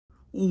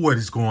What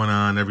is going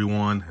on,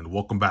 everyone, and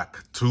welcome back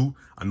to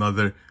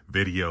another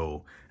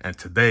video. And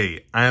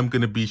today I am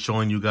going to be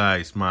showing you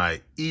guys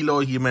my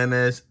Eloy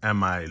Jimenez and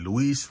my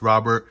Luis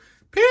Robert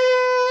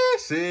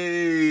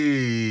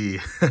PC.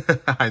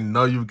 I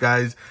know you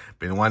guys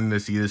been wanting to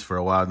see this for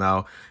a while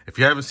now. If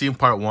you haven't seen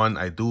part one,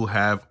 I do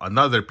have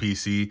another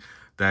PC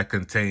that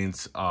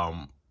contains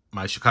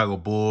my Chicago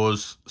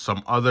Bulls,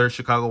 some other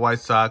Chicago White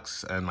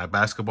Sox, and my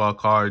basketball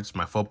cards,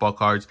 my football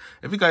cards.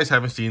 If you guys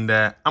haven't seen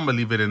that, I'm gonna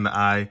leave it in the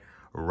eye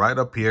right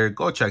up here.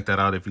 Go check that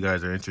out if you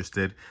guys are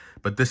interested.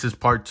 But this is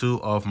part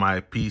two of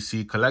my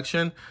PC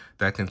collection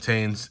that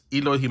contains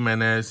Eloy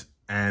Jimenez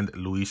and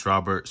Luis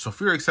Robert. So if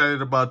you're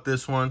excited about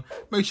this one,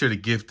 make sure to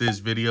give this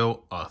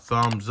video a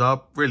thumbs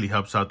up. Really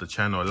helps out the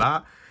channel a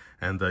lot.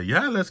 And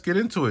yeah, let's get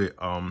into it.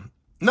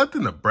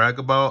 Nothing to brag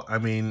about. I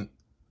mean,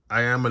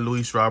 I am a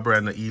Luis Robert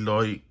and the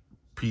Eloy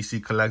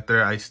PC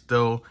collector. I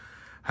still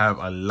have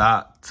a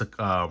lot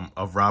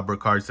of Robert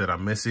cards that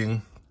I'm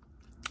missing.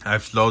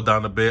 I've slowed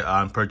down a bit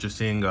on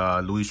purchasing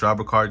Luis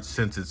Robert cards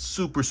since it's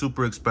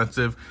super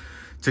expensive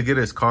to get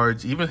his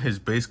cards. Even his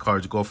base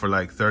cards go for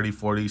like 30,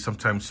 40,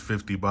 sometimes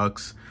 50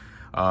 bucks.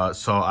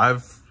 So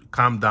I've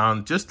calmed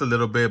down just a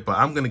little bit, but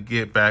I'm going to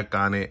get back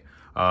on it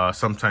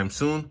sometime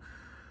soon.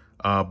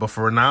 But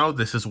for now,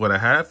 this is what I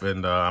have,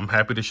 and I'm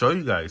happy to show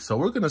you guys. So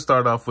we're going to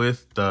start off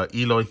with the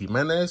Eloy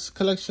Jimenez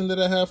collection that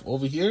I have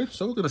over here.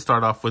 So we're going to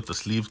start off with the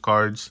sleeves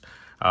cards.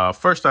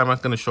 First time I'm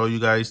going to show you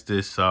guys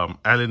this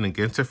Allen and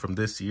Ginter from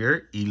this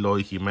year,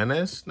 Eloy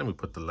Jimenez. Let me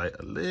put the light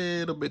a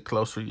little bit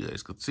closer, you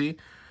guys could see.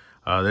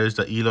 There's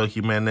the Eloy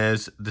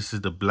Jimenez. This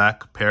is the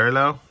black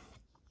parallel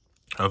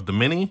of the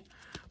mini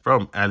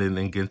from Allen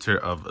and Ginter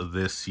of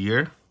this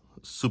year.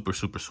 Super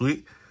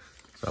sweet.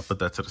 So I'll put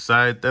that to the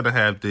side. Then I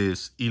have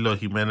this Eloy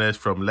Jimenez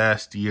from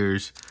last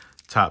year's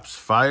Topps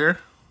Fire.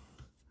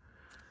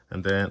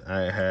 And then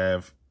I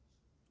have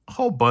a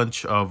whole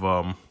bunch of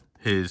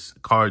his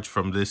cards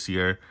from this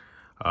year,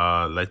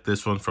 like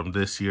this one from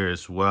this year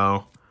as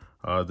well.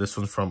 This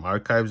one's from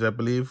Archives, I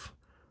believe.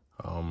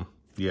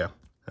 Yeah,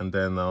 and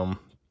then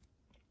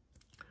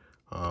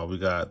we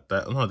got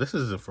that. No, this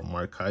isn't from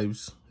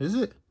Archives, is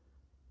it?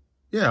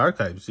 Yeah,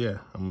 Archives. Yeah,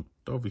 I'm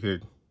over here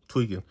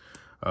tweaking.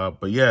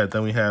 But yeah,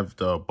 then we have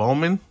the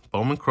Bowman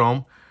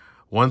Chrome.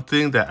 One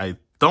thing that I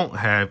don't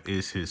have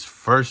is his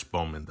first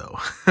Bowman though.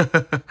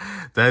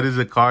 That is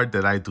a card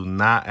that I do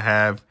not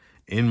have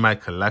in my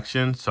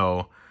collection,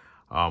 so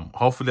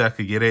hopefully I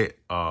could get it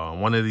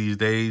one of these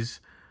days.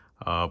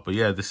 But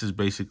yeah, this is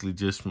basically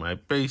just my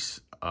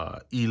base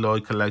Eloy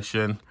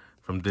collection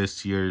from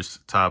this year's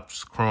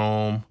Topps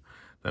Chrome.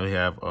 Then we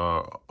have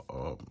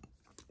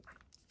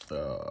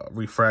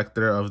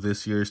refractor of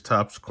this year's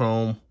Topps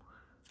Chrome,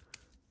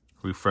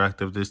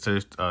 refractive this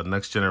year's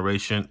next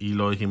generation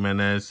Eloy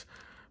Jimenez,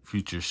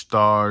 future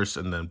stars,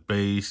 and then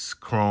base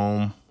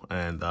Chrome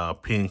and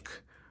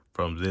pink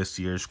from this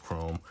year's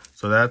Chrome.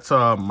 So that's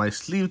my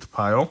sleeved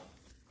pile.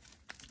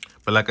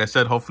 But like I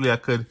said, hopefully I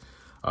could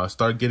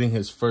start getting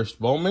his first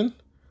Bowman.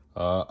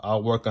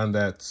 I'll work on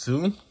that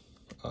soon.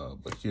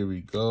 But here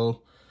we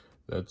go.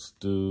 Let's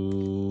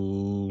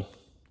do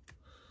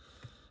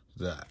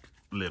that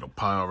little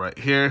pile right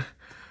here.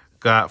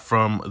 Got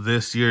from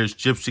this year's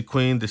Gypsy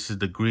Queen. This is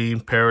the green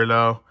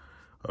parallel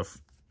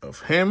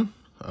of him.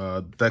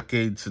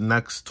 Decades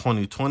Next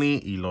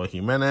 2020, Eloy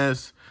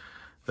Jimenez.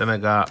 Then I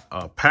got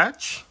a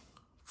patch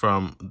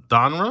from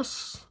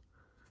Donruss.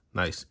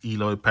 Nice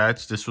Eloy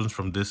patch. This one's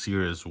from this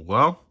year as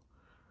well.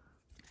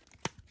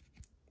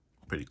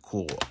 Pretty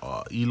cool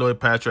Eloy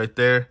patch right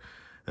there.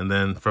 And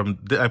then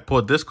I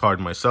pulled this card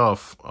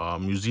myself.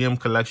 Museum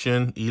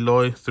Collection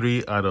Eloy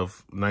 3 out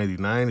of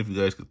 99. If you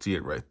guys could see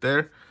it right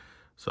there.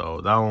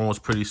 So that one was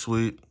pretty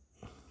sweet.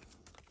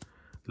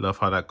 Love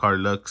how that card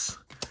looks.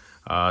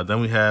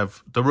 Then we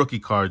have the rookie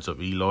cards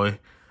of Eloy.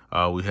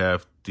 We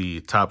have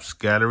the Topps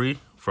Gallery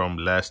from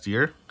last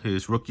year.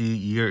 His rookie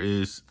year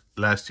is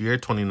last year,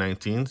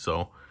 2019.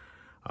 So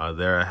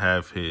there I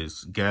have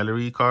his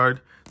gallery card.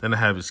 Then I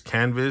have his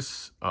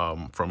canvas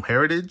from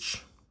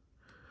Heritage.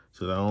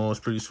 So that one was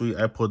pretty sweet.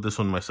 I pulled this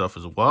one myself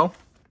as well.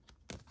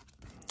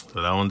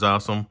 So that one's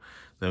awesome.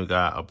 Then we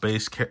got a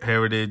base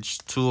Heritage,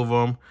 2 of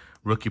them.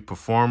 Rookie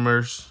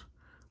Performers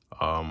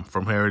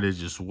from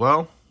Heritage as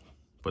well.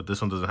 But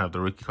this one doesn't have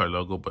the rookie card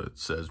logo, but it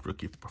says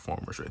Rookie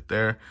Performers right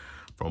there.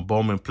 From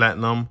Bowman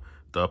Platinum,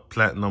 the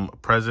Platinum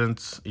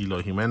Presents,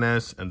 Eloy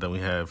Jimenez. And then we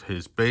have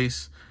his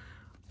base,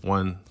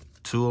 1,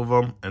 2 of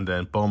them. And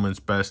then Bowman's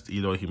Best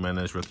Eloy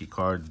Jimenez rookie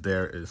card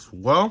there as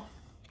well.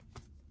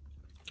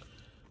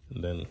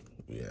 And then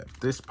we have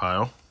this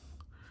pile.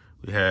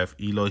 We have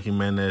Eloy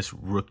Jimenez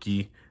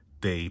rookie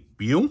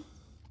debut.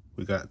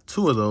 We got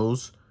 2 of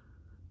those.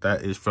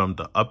 That is from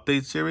the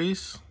update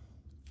series.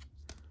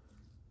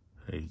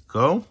 There you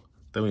go.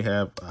 Then we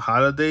have a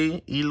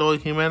holiday Eloy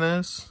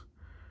Jimenez,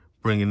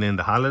 bringing in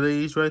the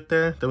holidays right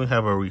there. Then we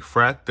have a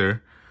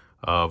refractor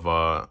of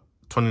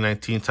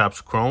 2019 Topps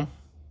Chrome.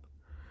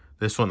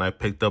 This one I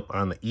picked up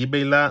on the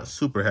eBay lot.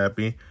 Super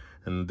happy.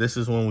 And this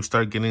is when we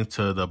start getting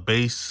to the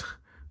base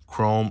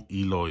Chrome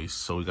Eloys.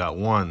 So we got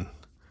 1,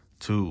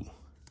 2,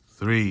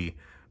 3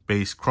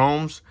 base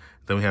chromes.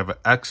 Then we have an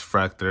X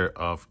Fractor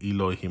of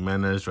Eloy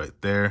Jimenez right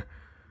there.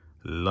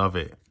 Love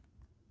it.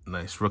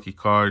 Nice rookie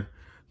card.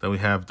 Then we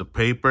have the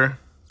paper.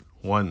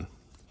 1,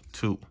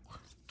 2,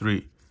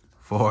 3,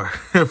 4,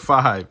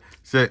 5,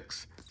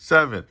 6,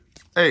 7,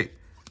 8,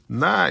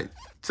 9,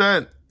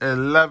 10,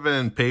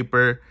 11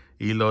 paper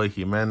Eloy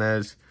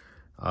Jimenez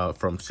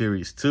from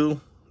Series 2.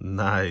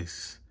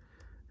 Nice.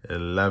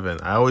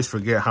 11. I always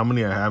forget how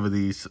many I have of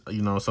these.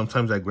 You know,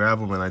 sometimes I grab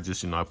them and I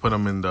just, I put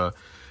them in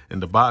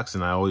the box,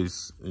 and I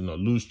always,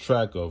 lose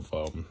track of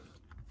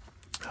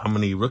how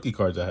many rookie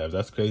cards I have.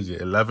 That's crazy.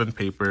 11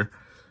 paper.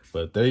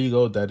 But there you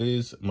go. That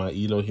is my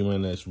Eloy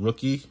Jimenez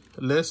rookie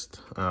list.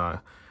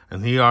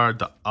 And here are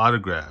the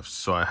autographs.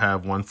 So I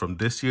have one from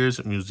this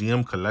year's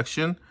museum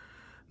collection,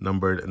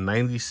 numbered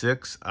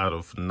 96 out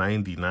of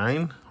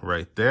 99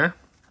 right there.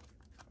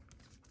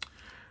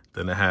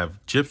 Then I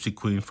have Gypsy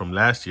Queen from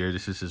last year.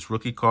 This is his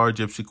rookie card,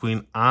 Gypsy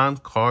Queen on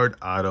card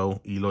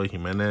auto, Eloy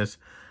Jimenez.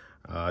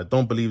 I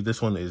don't believe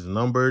this one is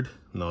numbered.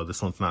 No,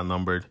 this one's not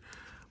numbered,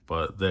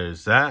 but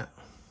there's that.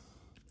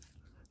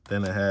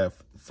 Then I have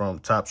from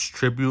Topps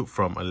Tribute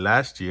from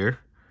last year.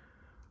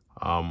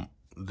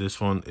 This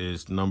one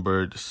is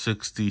numbered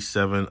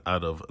 67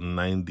 out of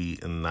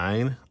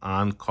 99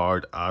 on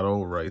card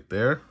auto right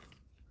there.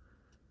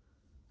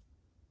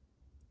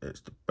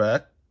 It's the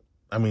back.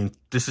 I mean,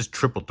 this is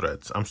triple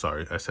threads. I'm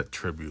sorry, I said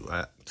tribute.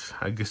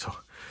 I guess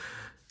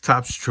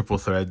Topps triple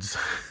threads.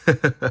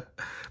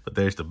 But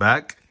there's the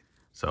back.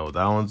 So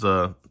that one's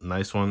a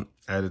nice one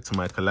added to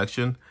my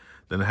collection.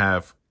 Then I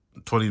have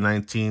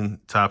 2019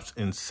 Topps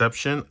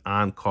Inception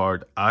on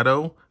card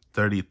auto,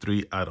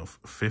 33 out of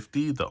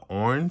 50, the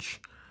orange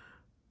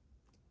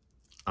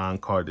on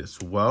card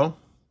as well.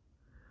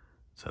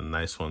 It's a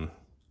nice one.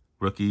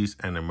 Rookies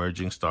and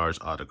Emerging Stars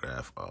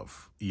autograph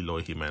of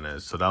Eloy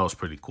Jimenez. So that was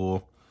pretty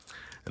cool.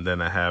 And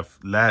then I have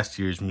last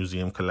year's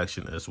museum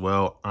collection as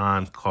well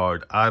on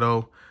card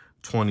auto,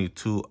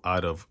 22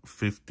 out of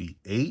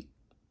 58,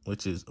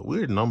 which is a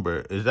weird number.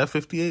 Is that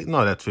 58?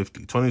 No, that's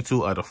 50.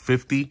 22 out of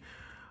 50.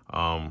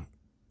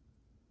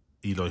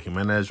 Eloy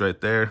Jimenez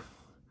right there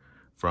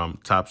from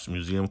Topps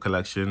Museum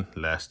Collection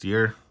last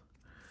year.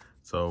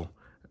 So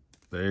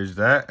there's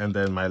that. And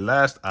then my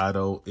last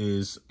auto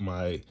is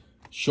my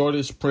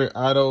shortest print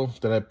auto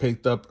that I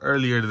picked up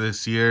earlier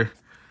this year.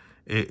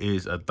 It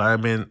is a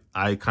Diamond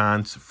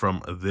Icons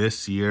from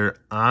this year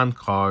on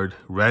card,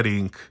 red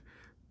ink,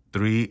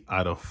 3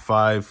 out of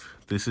 5.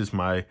 This is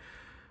my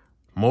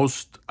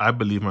I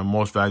believe my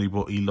most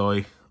valuable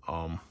Eloy.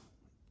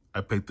 I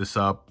picked this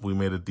up. I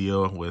made a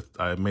deal with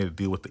the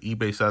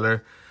eBay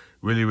seller.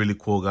 Really, really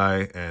cool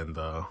guy. And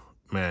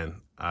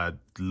man, I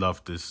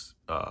love this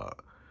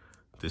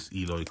this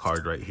Eloy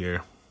card right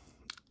here.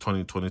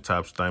 2020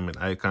 Topps Diamond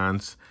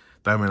Icons.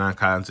 Diamond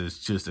Icons is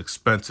just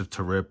expensive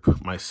to rip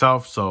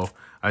myself, so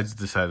I just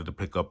decided to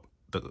pick up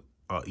the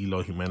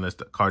Eloy Jimenez,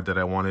 the card that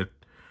I wanted.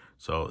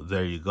 So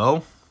there you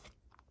go.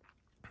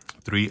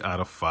 3 out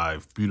of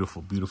 5.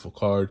 Beautiful, beautiful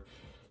card.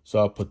 So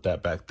I'll put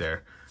that back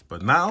there.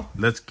 But now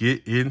let's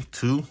get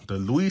into the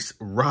Luis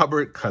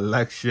Robert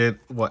collection,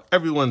 what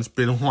everyone's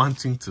been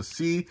wanting to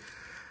see.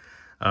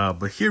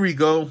 But here we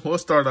go. We'll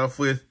start off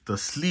with the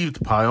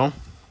sleeved pile.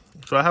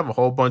 So I have a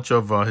whole bunch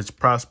of his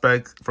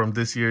prospects from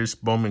this year's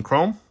Bowman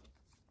Chrome.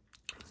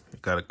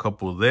 Got a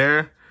couple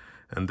there.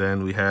 And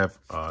then we have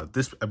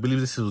this, I believe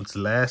this was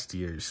last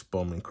year's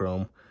Bowman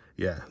Chrome.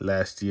 Yeah,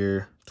 last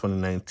year,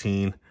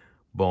 2019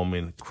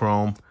 Bowman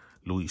Chrome,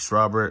 Luis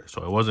Robert.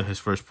 So it wasn't his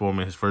first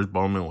Bowman. His first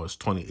Bowman was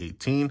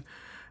 2018.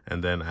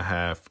 And then I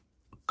have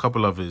a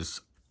couple of his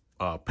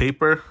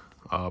paper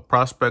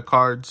prospect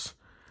cards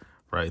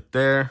right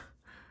there.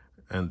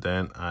 And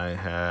then I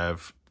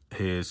have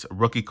his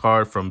rookie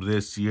card from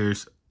this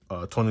year's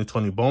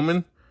 2020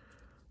 Bowman.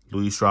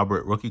 Luis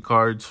Robert rookie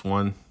cards.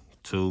 1,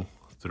 2,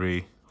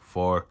 3,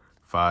 4,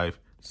 5,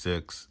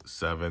 6,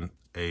 7,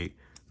 8,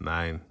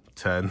 9,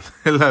 10,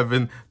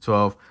 11,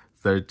 12,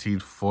 13,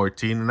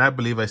 14. And I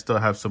believe I still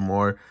have some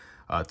more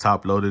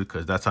top loaded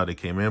because that's how they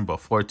came in. But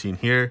 14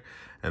 here.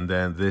 And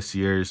then this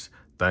year's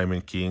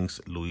Diamond Kings,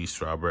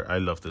 Luis Robert. I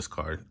love this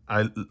card.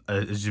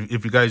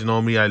 If you guys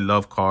know me, I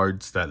love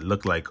cards that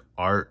look like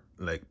art,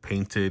 like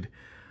painted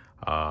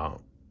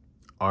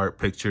art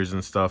pictures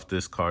and stuff.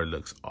 This card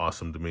looks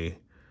awesome to me.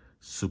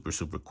 Super,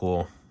 super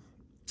cool.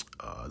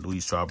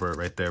 Luis Robert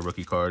right there,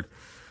 rookie card.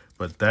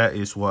 But that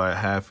is what I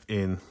have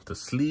in the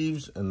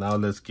sleeves. And now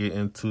let's get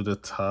into the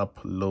top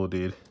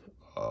loaded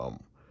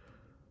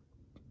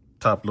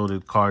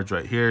cards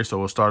right here. So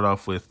we'll start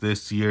off with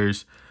this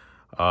year's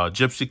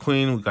Gypsy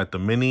Queen. We got the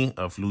mini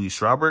of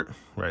Luis Robert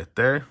right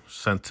there,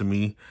 sent to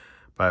me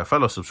by a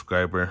fellow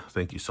subscriber.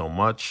 Thank you so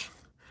much.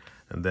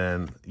 And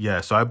then, yeah,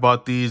 so I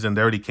bought these and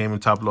they already came in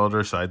top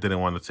loader, so I didn't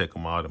want to take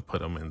them out and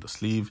put them in the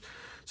sleeve.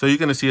 So you're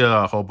going to see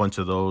a whole bunch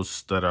of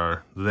those that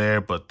are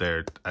there, but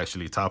they're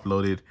actually top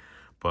loaded.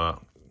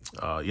 But,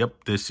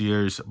 yep, this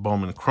year's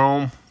Bowman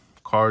Chrome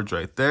cards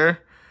right there.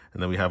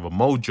 And then we have a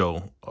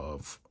Mojo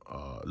of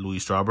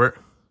Luis Robert,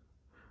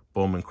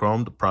 Bowman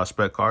Chrome, the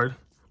prospect card.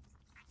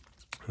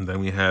 And then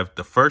we have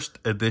the first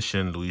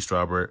edition Luis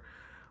Robert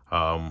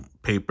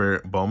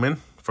paper Bowman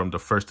from the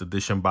first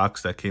edition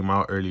box that came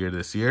out earlier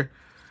this year.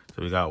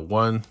 So we got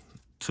 1,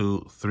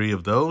 2, 3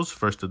 of those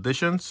first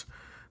editions.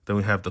 Then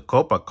we have the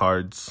Copa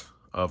cards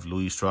of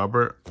Luis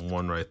Robert,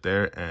 one right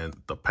there, and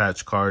the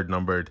patch card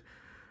numbered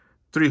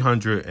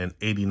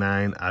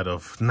 389 out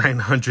of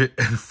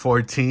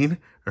 914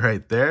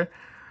 right there.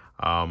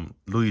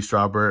 Luis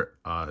Robert,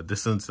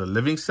 this is the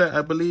living set,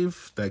 I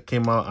believe, that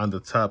came out on the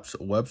Topps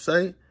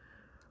website.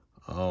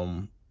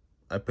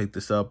 I picked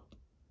this up,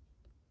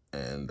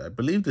 and I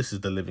believe this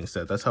is the living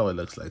set. That's how it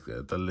looks like,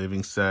 the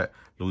living set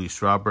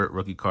Luis Robert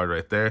rookie card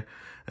right there.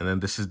 And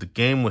then this is the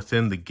game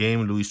within the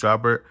game Luis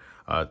Robert.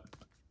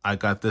 I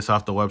got this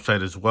off the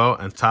website as well,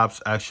 and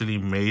Topps actually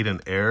made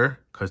an error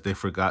because they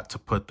forgot to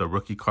put the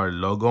rookie card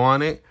logo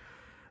on it.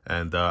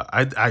 And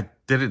I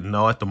didn't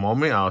know at the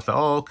moment. I was like,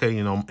 oh, okay,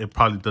 you know, it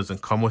probably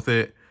doesn't come with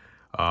it.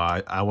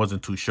 I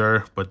wasn't too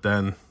sure. But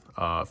then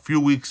a few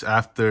weeks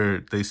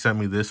after they sent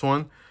me this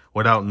one,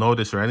 without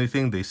notice or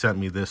anything, they sent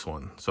me this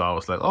one. So I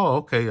was like, oh,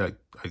 okay,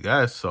 I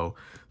guess. So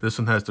this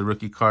one has the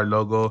rookie card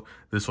logo.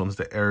 This one's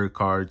the error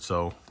card.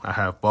 So I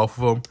have both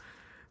of them.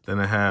 Then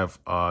I have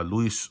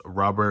Luis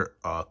Robert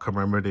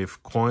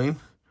commemorative coin.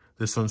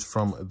 This one's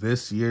from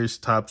this year's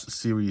Topps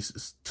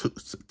Series 2.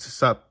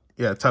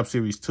 Topps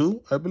Series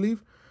 2, I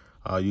believe.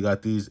 You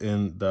got these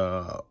in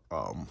the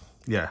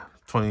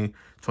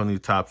 2020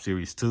 Topps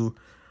Series 2.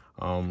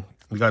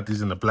 We got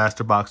these in the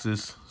blaster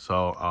boxes.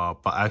 So,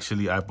 but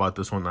actually, I bought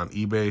this one on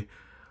eBay.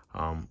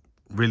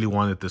 Really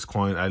wanted this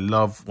coin. I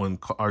love when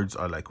cards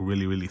are like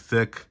really, really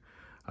thick.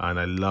 And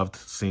I loved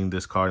seeing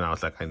this card, and I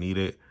was like, I need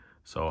it.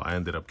 So I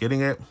ended up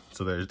getting it.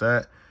 So there's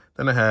that.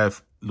 Then I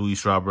have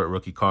Luis Robert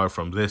rookie card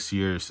from this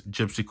year's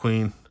Gypsy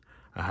Queen.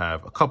 I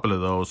have a couple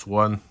of those.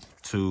 1,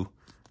 2,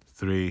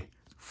 3,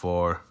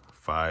 4,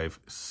 5,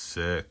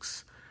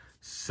 6.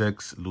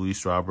 6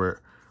 Luis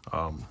Robert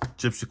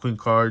Gypsy Queen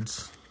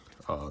cards.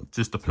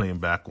 Just the plain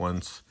back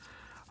ones.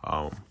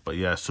 But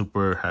yeah,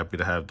 super happy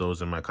to have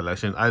those in my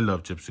collection. I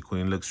love Gypsy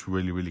Queen. Looks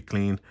really, really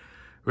clean.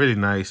 Really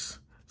nice.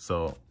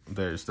 So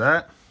there's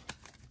that.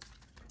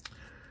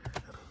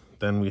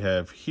 Then we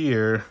have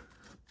here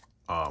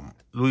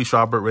Luis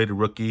Robert rated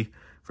rookie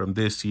from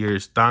this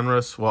year's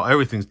Donruss. Well,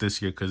 everything's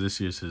this year because this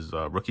year's his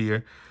rookie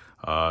year.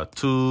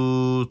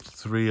 2,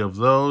 3 of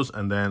those.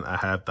 And then I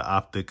have the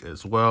optic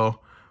as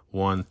well.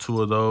 1,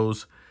 2 of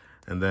those.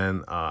 And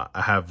then I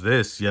have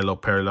this yellow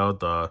parallel,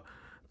 the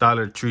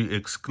Dollar Tree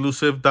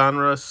exclusive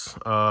Donruss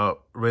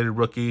rated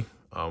rookie.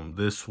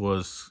 This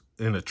was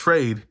in a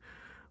trade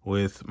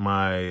with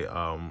my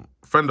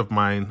friend of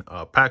mine,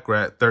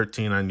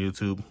 PackRat13 on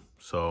YouTube.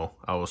 So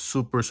I was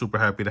super, super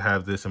happy to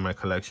have this in my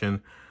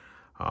collection.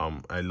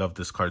 I love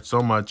this card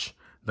so much.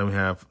 Then we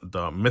have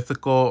the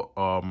mythical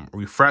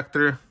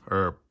refractor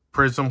or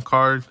prism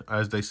card,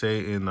 as they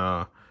say in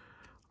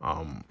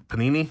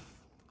Panini.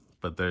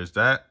 But there's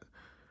that.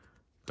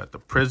 Got the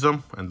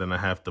prism, and then I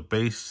have the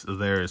base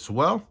there as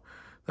well.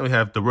 Then we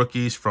have the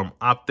rookies from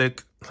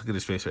Optic. Look at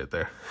his face right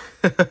there.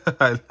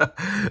 I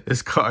love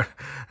this card.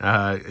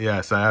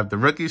 So I have the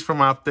rookies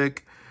from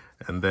Optic,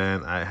 and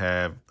then I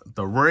have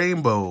the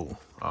rainbow,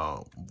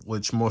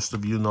 which most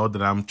of you know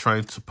that I'm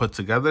trying to put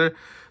together.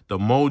 The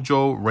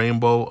Mojo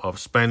Rainbow of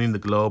Spanning the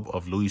Globe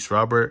of Luis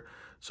Robert.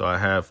 So I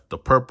have the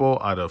purple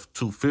out of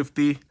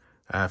 250.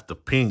 I have the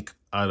pink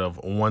out of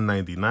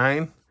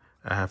 199.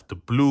 I have the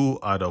blue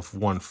out of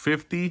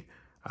 150.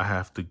 I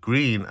have the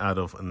green out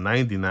of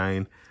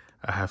 99.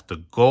 I have the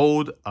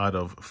gold out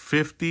of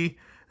 50.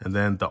 And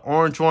then the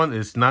orange one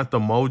is not the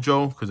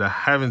Mojo because I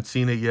haven't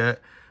seen it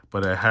yet.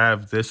 But I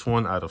have this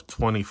one out of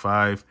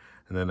 25.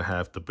 And then I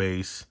have the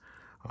base.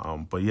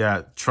 But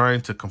yeah,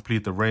 trying to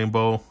complete the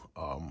rainbow.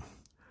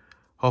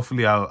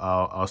 Hopefully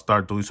I'll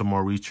start doing some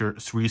more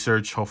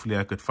research. Hopefully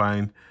I could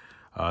find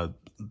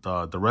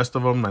the rest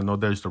of them. I know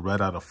there's the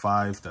red out of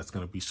 5. That's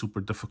going to be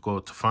super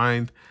difficult to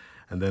find.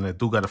 And then I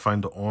do got to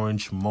find the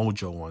orange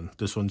Mojo one.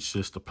 This one's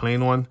just a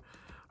plain one,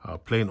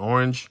 plain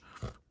orange.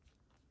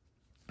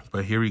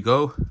 But here we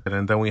go.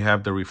 And then we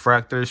have the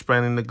refractor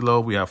spanning the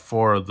globe. We have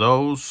 4 of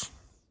those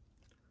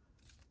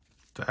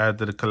to add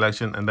to the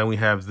collection. And then we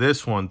have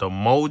this one, the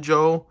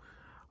Mojo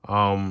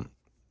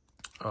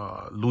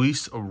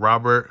Luis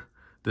Robert.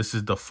 This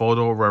is the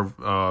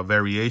photo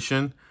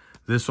variation.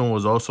 This one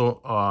was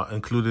also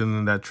included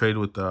in that trade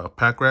with the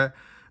PackRat.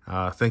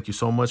 Thank you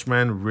so much,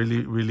 man.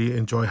 Really, really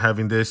enjoy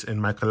having this in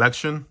my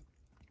collection.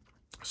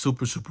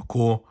 Super, super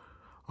cool.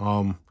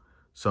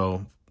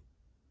 So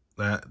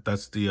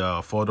that's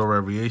the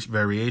photo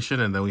variation.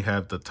 And then we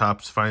have the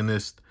Topps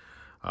finest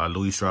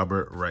Luis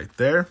Robert right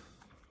there.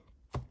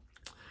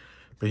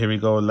 But here we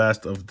go.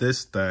 Last of this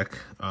stack,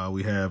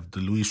 we have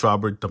the Luis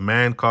Robert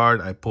Demand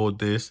card. I pulled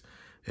this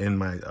in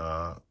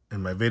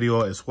my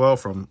video as well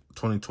from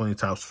 2020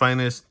 Topps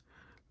finest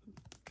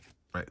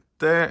right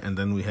there. And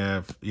then we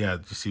have, you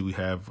see we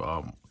have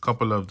a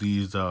couple of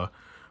these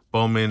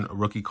Bowman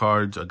rookie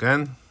cards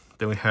again.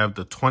 Then we have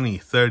the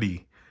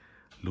 2030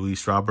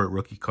 Luis Robert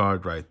rookie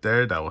card right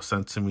there that was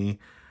sent to me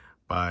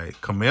by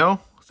Camille.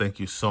 Thank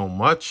you so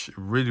much.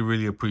 Really,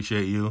 really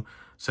appreciate you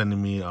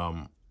sending me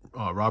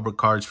Robert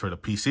cards for the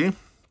PC.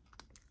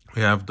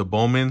 We have the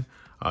Bowman.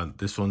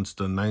 This one's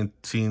the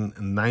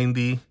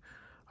 1990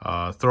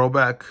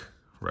 throwback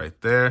right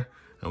there.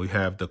 And we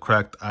have the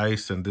Cracked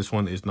Ice, and this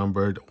one is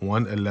numbered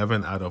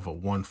 111 out of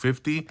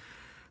 150.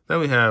 Then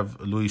we have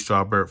Louis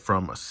Ziebart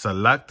from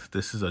Select.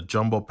 This is a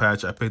jumbo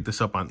patch. I picked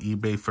this up on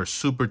eBay for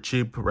super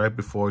cheap right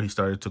before he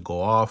started to go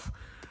off.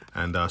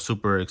 And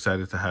super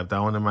excited to have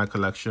that one in my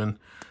collection.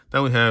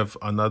 Then we have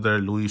another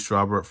Louis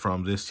Ziebart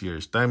from this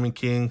year's Diamond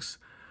Kings.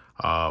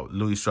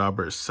 Louis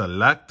Ziebart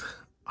Select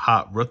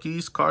Hot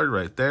Rookies card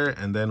right there.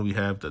 And then we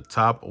have the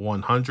top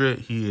 100.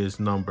 He is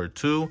number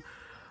 2.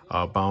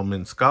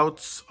 Bauman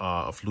Scouts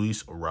of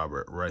Louis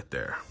Ziebart right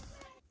there.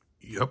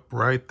 Yep,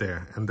 right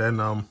there. And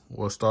then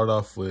we'll start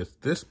off with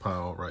this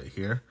pile right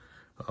here.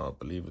 I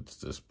believe it's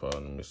this pile.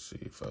 Let me see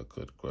if I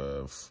could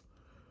grab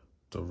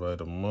the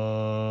right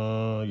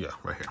amount. Yeah,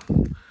 right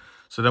here.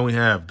 So then we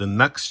have the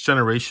Next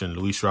Generation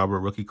Louis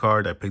Ziebart rookie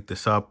card. I picked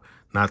this up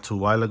not too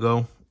while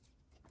ago.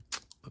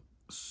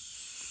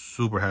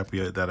 Super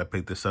happy that I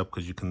picked this up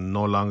because you can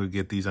no longer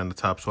get these on the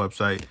Topps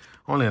website,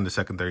 only on the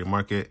secondary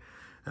market.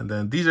 And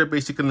then these are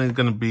basically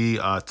going to be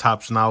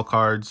Topps Now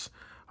cards.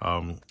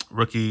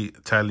 Rookie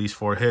tallies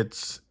 4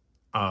 hits,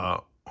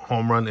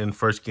 home run in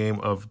first game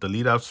of the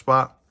leadoff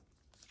spot.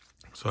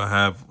 So I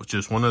have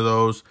just one of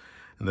those.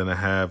 And then I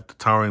have the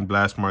Towering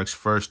Blast Marks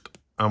first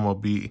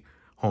MLB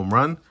home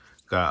run.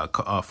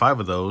 Got 5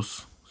 of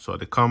those. So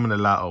they come in a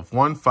lot of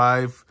 1,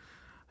 5,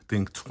 I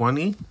think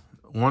 20.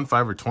 1,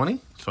 5, or 20.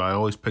 So I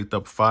always picked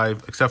up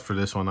 5, except for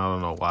this one. I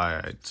don't know why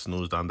I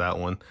snoozed on that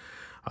one.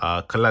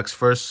 Collects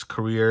first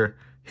career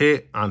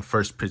hit on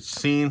first pitch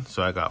seen.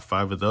 So I got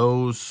 5 of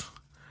those.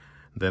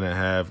 Then I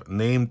have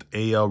named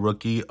AL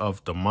Rookie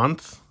of the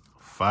Month.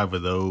 5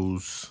 of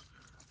those.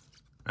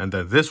 And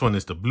then this one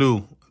is the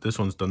blue. This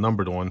one's the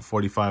numbered one,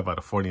 45 out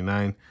of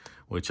 49,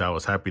 which I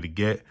was happy to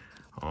get.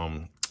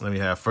 Then we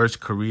have first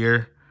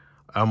career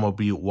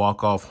MLB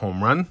walk-off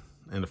home run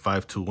in the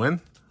 5-2 win.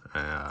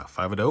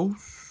 5 of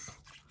those.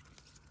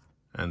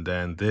 And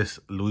then this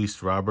Louis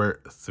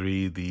Ziebart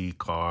 3D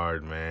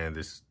card, man.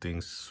 This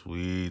thing's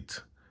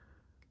sweet.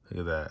 Look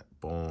at that.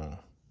 Boom.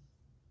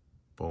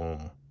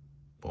 Boom.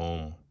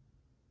 Boom.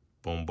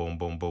 Boom, boom,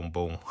 boom, boom,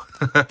 boom.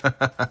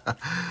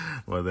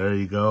 Well, there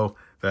you go.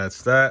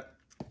 That's that.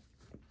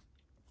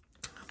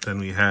 Then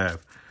we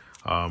have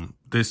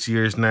this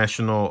year's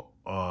National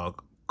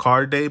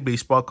Card Day,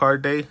 Baseball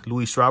Card Day,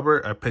 Louis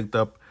Ziebart. I picked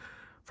up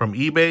from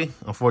eBay.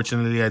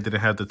 Unfortunately, I didn't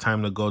have the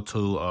time to go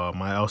to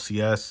my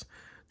LCS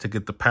to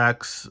get the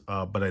packs,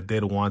 but I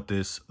did want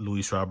this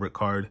Louis Ziebart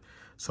card,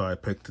 so I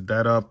picked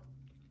that up.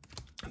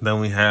 Then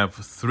we have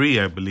 3,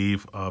 I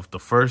believe, of the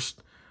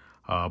first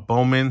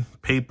Bowman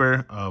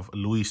paper of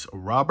Louis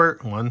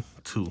Ziebart. 1,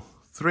 2,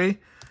 3.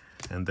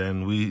 And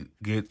then we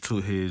get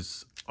to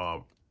his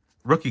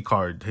rookie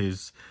card,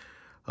 his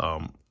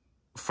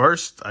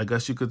first, I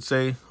guess you could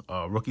say,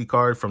 rookie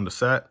card from the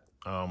set.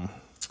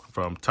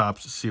 From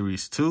Topps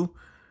Series 2.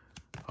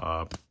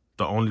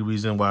 The only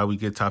reason why we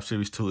get Topps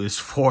Series 2 is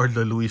for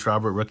the Louis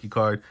Ziebart rookie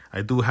card.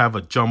 I do have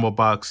a jumbo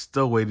box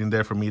still waiting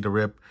there for me to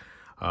rip.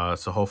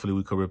 So hopefully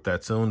we could rip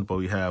that soon. But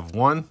we have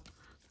 1,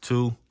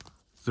 2,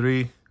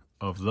 3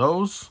 of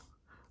those,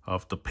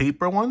 of the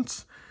paper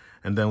ones.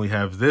 And then we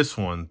have this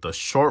one, the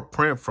short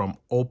print from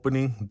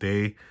opening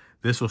day.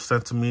 This was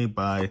sent to me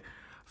by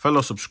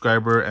fellow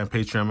subscriber and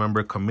Patreon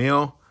member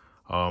Camille.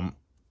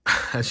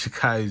 As you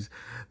guys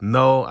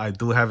know, I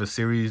do have a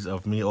series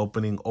of me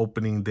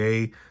opening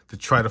day to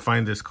try to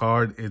find this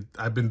card.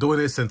 I've been doing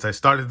it since I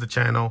started the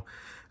channel,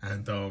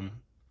 and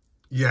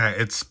yeah,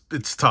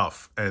 it's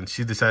tough. And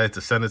she decided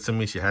to send it to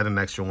me. She had an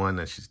extra one,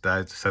 and she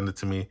decided to send it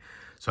to me.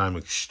 So I'm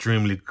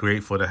extremely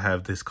grateful to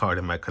have this card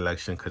in my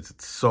collection because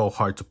it's so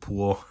hard to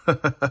pull.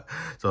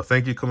 So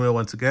thank you, Camille,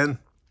 once again.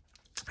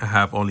 I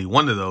have only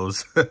one of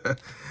those.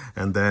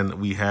 And then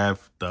we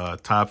have the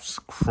Topps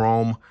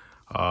Chrome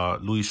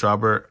Louis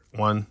Ziebart.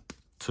 1,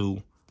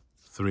 2,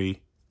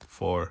 3,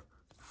 4,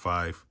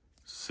 5,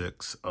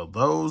 6 of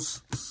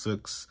those.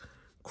 6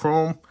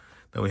 Chrome.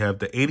 Then we have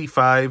the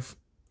 85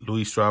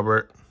 Louis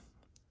Ziebart.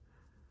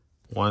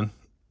 1,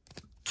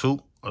 2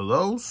 of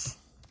those.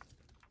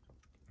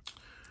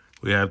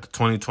 We have the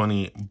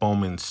 2020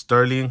 Bowman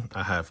Sterling.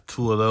 I have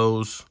 2 of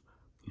those.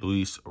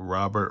 Louis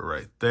Ziebart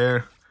right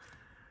there.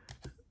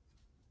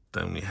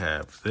 Then we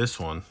have this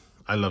one.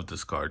 I love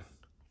this card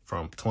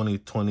from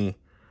 2020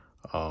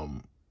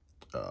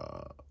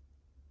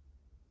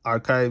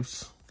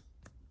 Archives.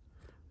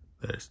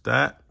 There's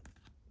that.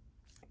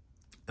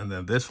 And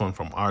then this one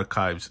from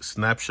Archives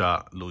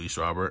Snapshot, Louis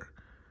Ziebart.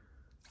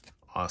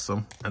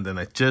 Awesome. And then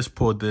I just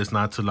pulled this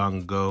not too long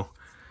ago.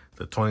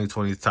 The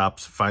 2020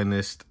 Topps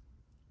Finest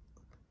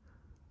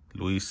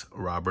Louis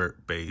Ziebart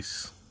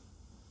base.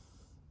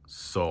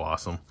 So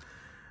awesome.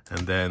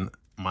 And then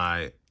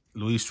my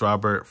Louis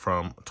Ziebart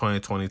from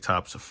 2020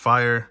 Topps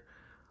Fire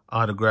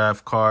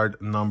autograph card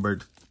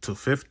numbered to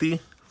 50.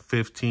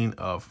 15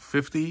 of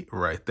 50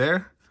 right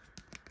there.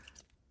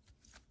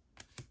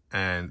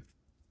 And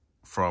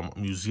from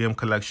Museum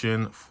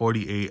Collection,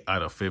 48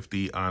 out of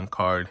 50 on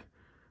card,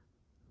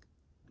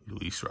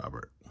 Luis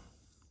Robert.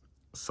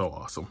 So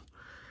awesome.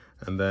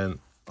 And then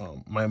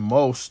my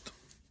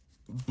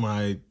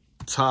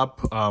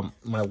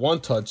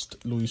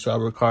one-touched Luis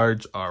Robert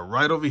cards are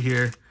right over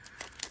here.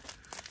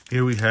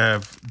 Here we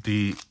have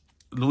the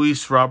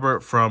Luis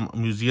Robert from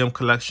Museum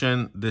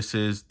Collection. This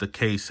is the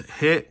case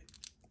hit.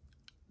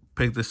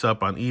 Pick this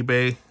up on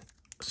eBay.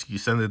 So you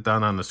send it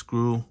down on the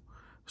screw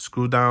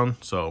down.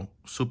 So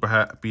super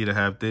happy to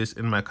have this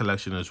in my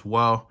collection as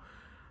well.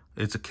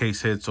 It's a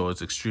case hit, so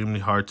it's extremely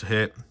hard to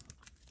hit.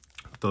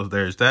 So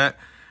there's that.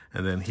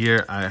 And then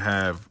here I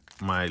have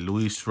my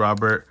Luis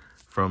Robert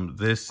from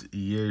this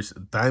year's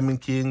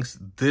Diamond Kings.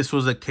 This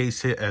was a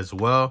case hit as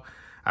well.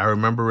 I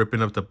remember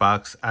ripping up the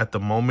box. At the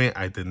moment,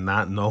 I did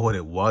not know what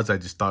it was. I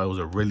just thought it was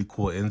a really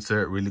cool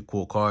insert, really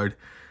cool card.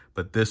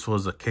 But this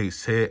was a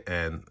case hit,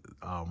 and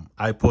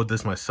I pulled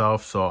this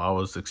myself, so I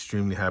was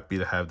extremely happy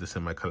to have this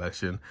in my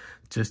collection.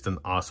 Just an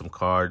awesome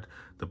card.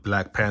 The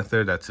Black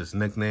Panther, that's his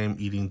nickname,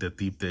 eating the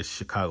deep dish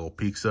Chicago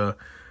pizza.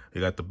 You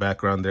got the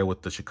background there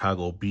with the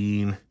Chicago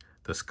bean.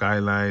 The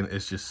skyline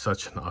is just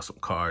such an awesome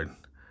card.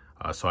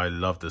 So I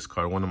love this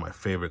card. One of my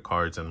favorite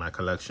cards in my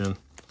collection.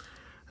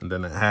 And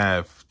then I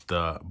have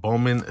the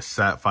Bowman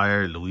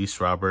Sapphire Luis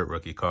Robert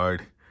rookie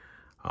card.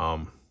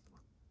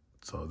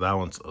 So that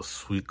one's a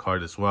sweet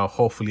card as well.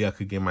 Hopefully I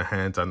could get my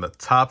hands on the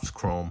Topps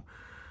Chrome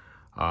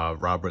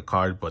Robert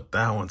card, but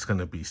that one's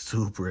gonna be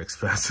super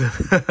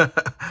expensive.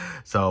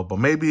 So, but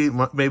maybe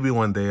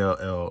one day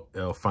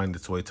it'll find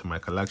its way to my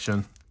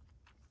collection.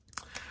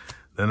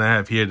 Then I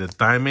have here the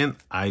Diamond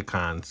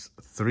Icons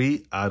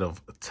 3 out of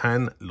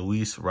 10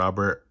 Luis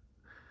Robert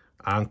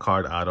on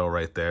card auto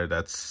right there.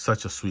 That's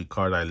such a sweet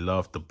card. I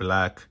love the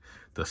black,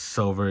 the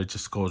silver. It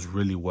just goes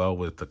really well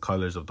with the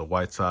colors of the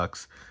White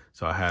Sox.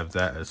 So I have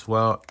that as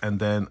well. And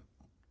then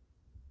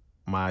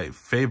my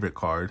favorite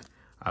card,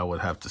 I would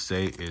have to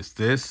say, is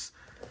this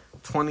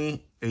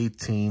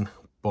 2018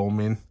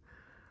 Bowman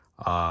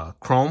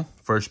Chrome,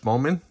 first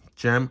Bowman,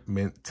 Gem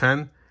Mint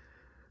 10.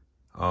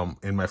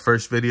 In my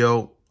first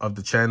video of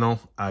the channel,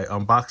 I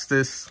unboxed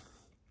this.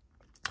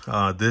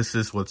 This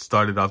is what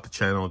started off the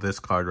channel, this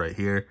card right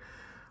here.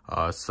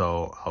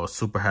 So I was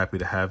super happy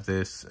to have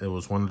this. It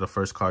was one of the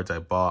first cards I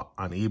bought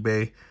on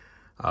eBay.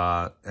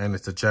 And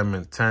it's a Gem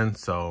Mint 10.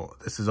 So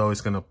this is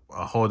always going to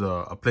hold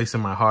a place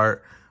in my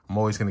heart. I'm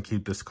always going to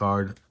keep this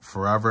card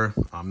forever.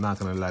 I'm not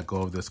going to let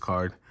go of this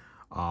card.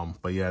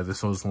 But yeah,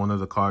 this was one of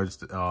the cards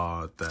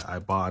that I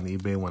bought on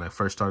eBay when I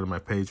first started my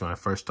page, when I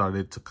first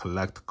started to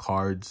collect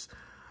cards.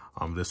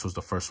 This was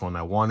the first one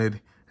I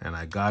wanted, and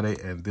I got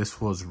it. And this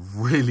was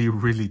really,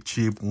 really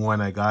cheap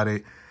when I got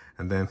it.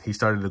 And then he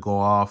started to go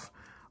off.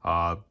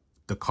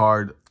 The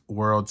card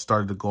world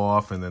started to go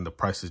off, and then the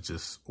prices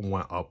just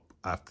went up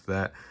after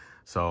that.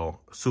 So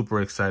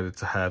super excited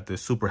to have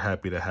this, super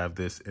happy to have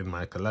this in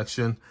my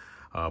collection.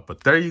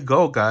 But there you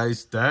go,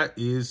 guys. That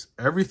is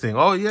everything.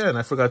 Oh yeah, and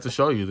I forgot to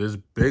show you this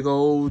big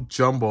old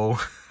jumbo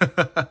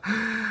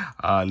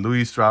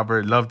Luis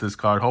Robert. Love this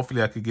card.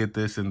 Hopefully I could get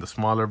this in the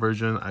smaller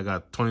version. I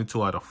got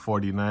 22 out of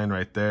 49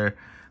 right there.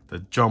 The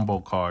jumbo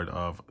card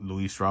of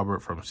Luis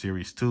Robert from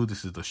Series 2.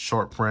 This is the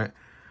short print.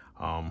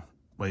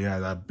 But yeah,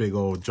 that big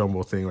old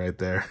jumbo thing right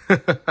there.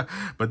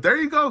 But there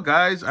you go,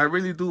 guys. I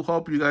really do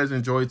hope you guys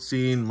enjoyed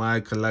seeing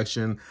my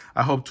collection.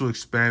 I hope to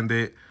expand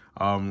it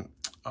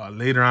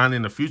later on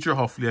in the future.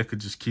 Hopefully I could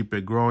just keep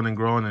it growing and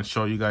growing and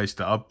show you guys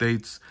the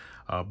updates.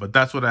 But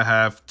that's what I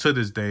have to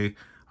this day.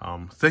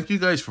 Thank you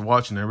guys for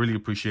watching. I really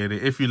appreciate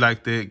it. If you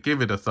liked it,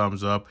 give it a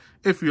thumbs up.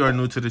 If you are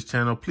new to this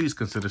channel, please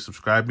consider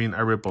subscribing. I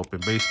rip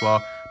open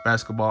baseball,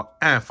 basketball,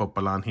 and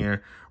football on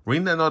here.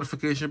 Ring that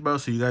notification bell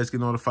so you guys get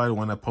notified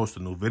when I post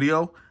a new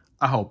video.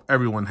 I hope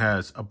everyone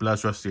has a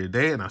blessed rest of your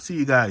day, and I'll see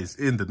you guys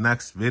in the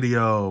next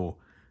video.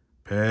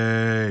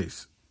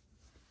 Peace.